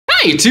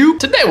Hi YouTube!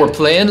 Today we're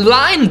playing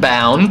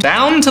Linebound.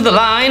 Bound to the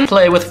line,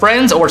 play with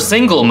friends or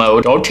single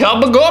mode. Don't tell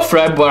my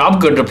girlfriend, but I'm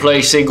good to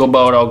play single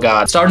mode, oh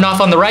god. Starting off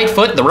on the right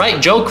foot, the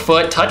right joke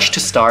foot, touch to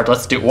start.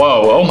 Let's do,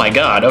 whoa, oh my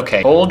god,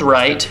 okay. Hold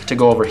right to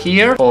go over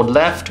here, hold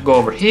left to go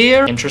over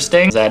here.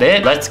 Interesting, is that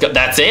it? Let's go,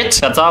 that's it?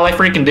 That's all I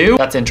freaking do?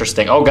 That's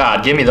interesting. Oh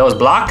god, give me those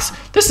blocks.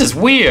 This is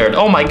weird.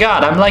 Oh my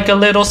god, I'm like a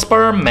little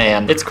sperm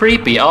man. It's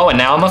creepy. Oh, and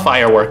now I'm a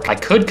firework. I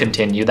could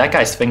continue. That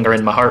guy's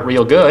fingering my heart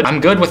real good.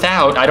 I'm good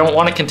without. I don't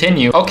want to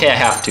continue. Okay, I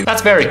have to.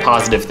 That's very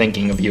positive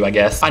thinking of you, I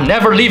guess. I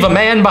never leave a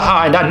man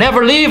behind. I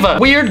never leave a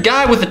weird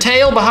guy with a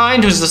tail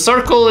behind who's a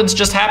circle and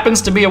just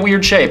happens to be a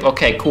weird shape.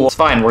 Okay, cool. It's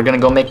fine. We're gonna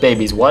go make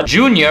babies. What?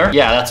 Junior?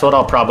 Yeah, that's what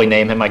I'll probably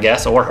name him, I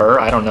guess. Or her.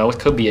 I don't know. It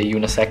could be a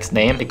unisex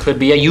name. It could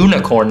be a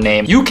unicorn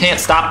name. You can't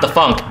stop the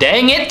funk.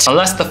 Dang it!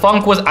 Unless the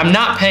funk was... I'm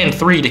not paying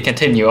 3 to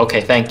continue.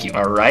 Okay, thank you.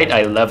 All right,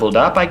 I leveled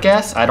up, I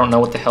guess. I don't know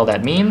what the hell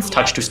that means.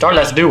 Touch to start.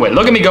 Let's do it.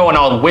 Look at me going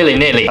all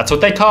willy-nilly. That's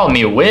what they call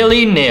me.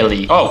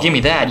 Willy-nilly. Oh, give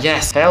me that.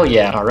 Yes. Hell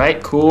yeah. All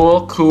right,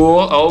 cool,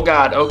 cool. Oh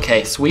god,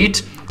 okay,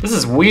 sweet. This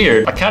is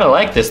weird. I kind of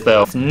like this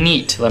though. It's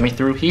neat. Let me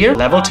through here.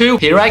 Level 2.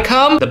 Here I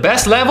come. The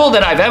best level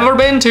that I've ever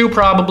been to,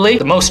 probably.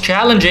 The most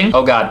challenging.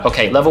 Oh god.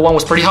 Okay, level 1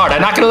 was pretty hard.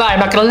 I'm not gonna lie. I'm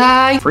not gonna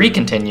lie. Free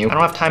continue. I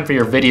don't have time for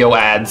your video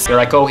ads. Here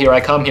I go. Here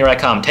I come. Here I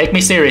come. Take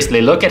me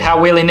seriously. Look at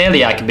how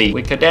willy-nilly I could be.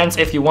 We could dance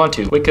if you want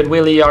to. We could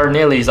willy our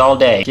nillies all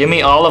day. Give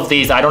me all of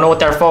these. I don't know what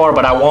they're for,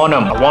 but I want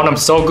them. I want them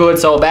so good,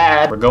 so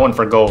bad. We're going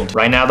for gold.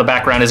 Right now the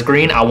background is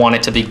green. I want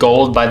it to be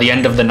gold by the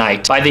end of the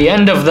night. By the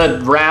end of the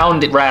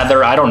round,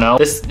 rather. I don't know.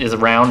 This is a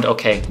round.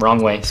 Okay,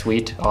 wrong way.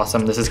 Sweet.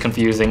 Awesome. This is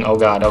confusing. Oh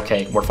god.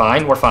 Okay, we're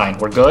fine. We're fine.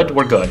 We're good.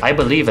 We're good. I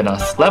believe in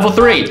us. Level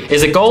 3.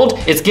 Is it gold?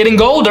 It's getting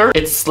golder.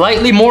 It's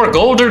slightly more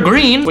golder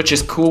green, which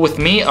is cool with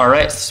me. All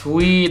right,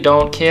 sweet.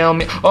 Don't kill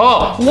me.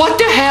 Oh, what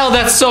the hell?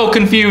 That's so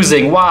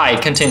confusing. Why?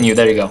 Continue.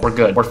 There you go. We're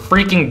good. We're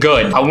freaking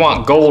good. I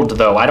want gold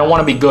though. I don't want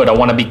to be good. I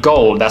want to be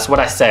gold. That's what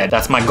I said.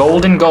 That's my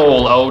golden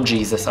goal. Oh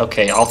Jesus.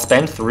 Okay, I'll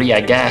spend 3,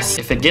 I guess.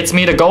 If it gets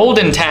me to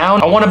Golden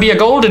Town, I want to be a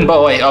golden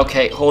boy.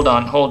 Okay, hold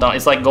on. Hold on.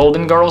 It's like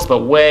Golden Girls,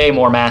 but way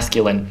more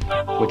masculine,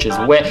 which is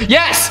way...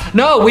 Yes!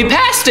 No, we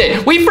passed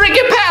it! We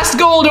freaking passed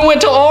gold and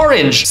went to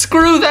orange!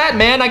 Screw that,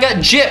 man. I got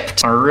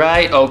gypped. All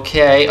right,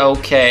 okay,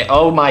 okay.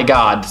 Oh my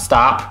god.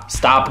 Stop.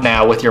 Stop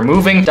now with your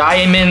moving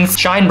diamonds.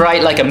 Shine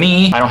bright like a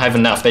me. I don't have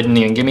enough. They didn't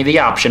even give me the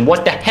option.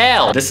 What the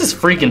hell? This is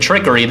freaking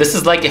trickery. This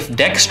is like if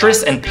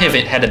Dexterous and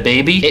Pivot had a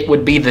baby, it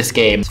would be this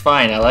game. It's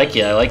fine. I like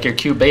you. I like your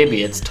cute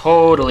baby. It's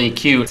totally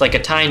cute. It's like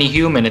a tiny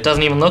human. It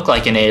doesn't even look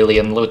like an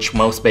alien, which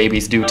most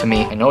babies do to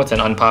me. I know it's an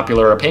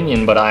unpopular opinion,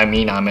 but I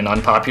mean, I'm an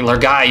unpopular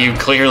guy. You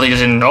clearly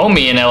didn't know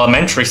me in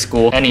elementary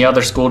school. Any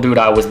other school, dude,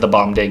 I was the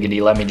bomb diggity.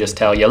 Let me just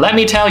tell you. Let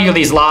me tell you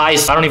these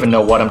lies. I don't even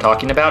know what I'm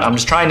talking about. I'm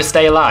just trying to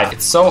stay alive.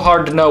 It's so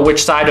hard to know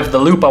which side of the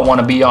loop I want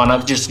to be on.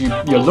 I've just, you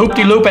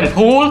loop-de-loop and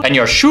pool, and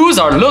your shoes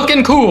are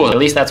looking cool. At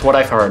least that's what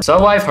I've heard.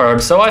 So I've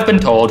heard, so I've been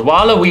told.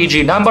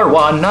 Waluigi, number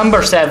 1,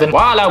 number 7.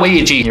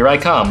 Waluigi. Here I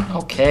come.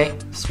 Okay.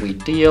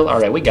 Sweet deal. All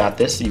right, we got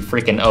this. You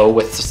freaking O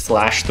with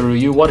slash through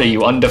you. What are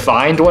you,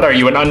 undefined? What are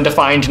you, an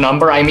undefined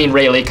number? I mean,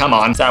 really, come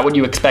on. Is that what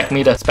you expect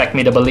me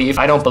to believe?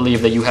 I don't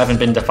believe that you haven't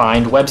been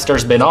defined.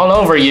 Webster's been all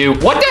over you.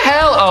 What the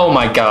hell? Oh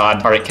my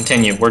god. All right,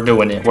 continue. We're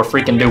doing it. We're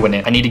freaking doing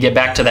it. I need to get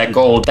back to that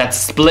gold. That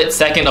split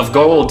second of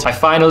gold. I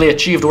finally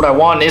achieved what I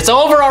want. It's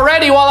over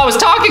already while I was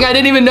talking. I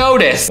didn't even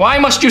notice. Why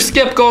must you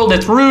skip gold?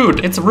 It's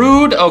rude. It's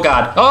rude. Oh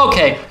god.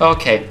 Okay.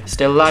 Okay.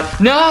 Still alive.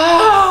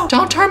 No!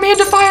 Don't turn me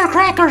into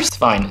firecrackers. It's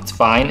fine. It's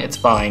fine. It's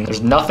fine.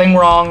 There's nothing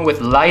wrong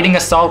with lighting a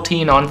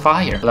saltine on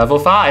fire. Level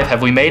 5.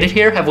 Have we made it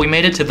here? Have we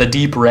made it to the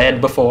deep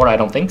red before? I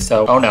don't think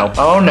so. Oh no.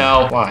 Oh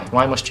no. Why?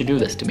 Why must you do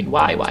this to me?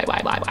 Why?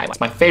 It's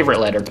my favorite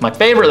letter. It's my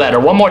favorite letter.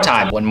 One more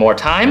time. One more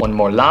time. One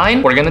more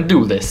line. We're gonna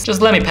do this.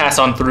 Just let me pass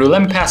on through.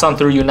 Let me pass on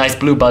through, you nice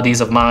blue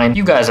buddies of mine.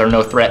 You guys are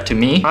no threat to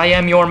me. I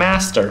am your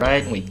master.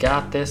 Right? We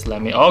got this.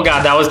 Let me... Oh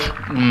god, that was...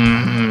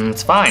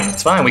 It's fine.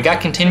 It's fine. We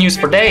got continues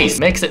for days.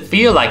 Makes it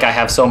feel like I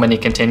have so many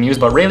continues,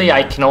 but really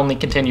I can only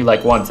continue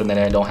like once and then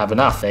I don't have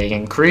enough. They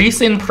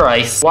increase in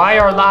price. Why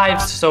are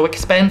lives so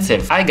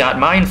expensive? I got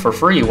mine for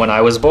free when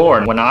I was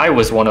born. When I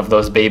was one of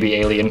those baby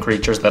alien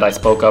creatures that I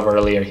spoke of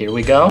earlier. Here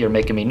we go. You're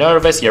making me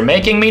nervous. You're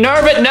making me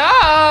nervous.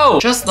 No!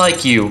 Just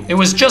like you. It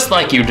was just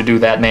like you to do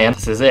that, man.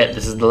 This is it.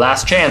 This is the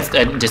last chance.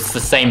 It's the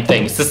same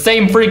thing. It's the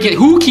same freaking...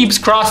 Who keeps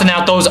crossing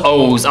out those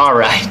O's? All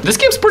right. This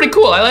game's pretty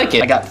cool. I like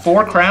it. I got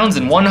 4 crowns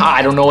and 1...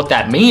 I don't know what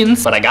that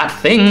means, but I got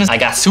things. I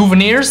got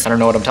souvenirs. I don't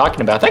know what I'm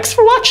talking about. Thanks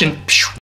for watching.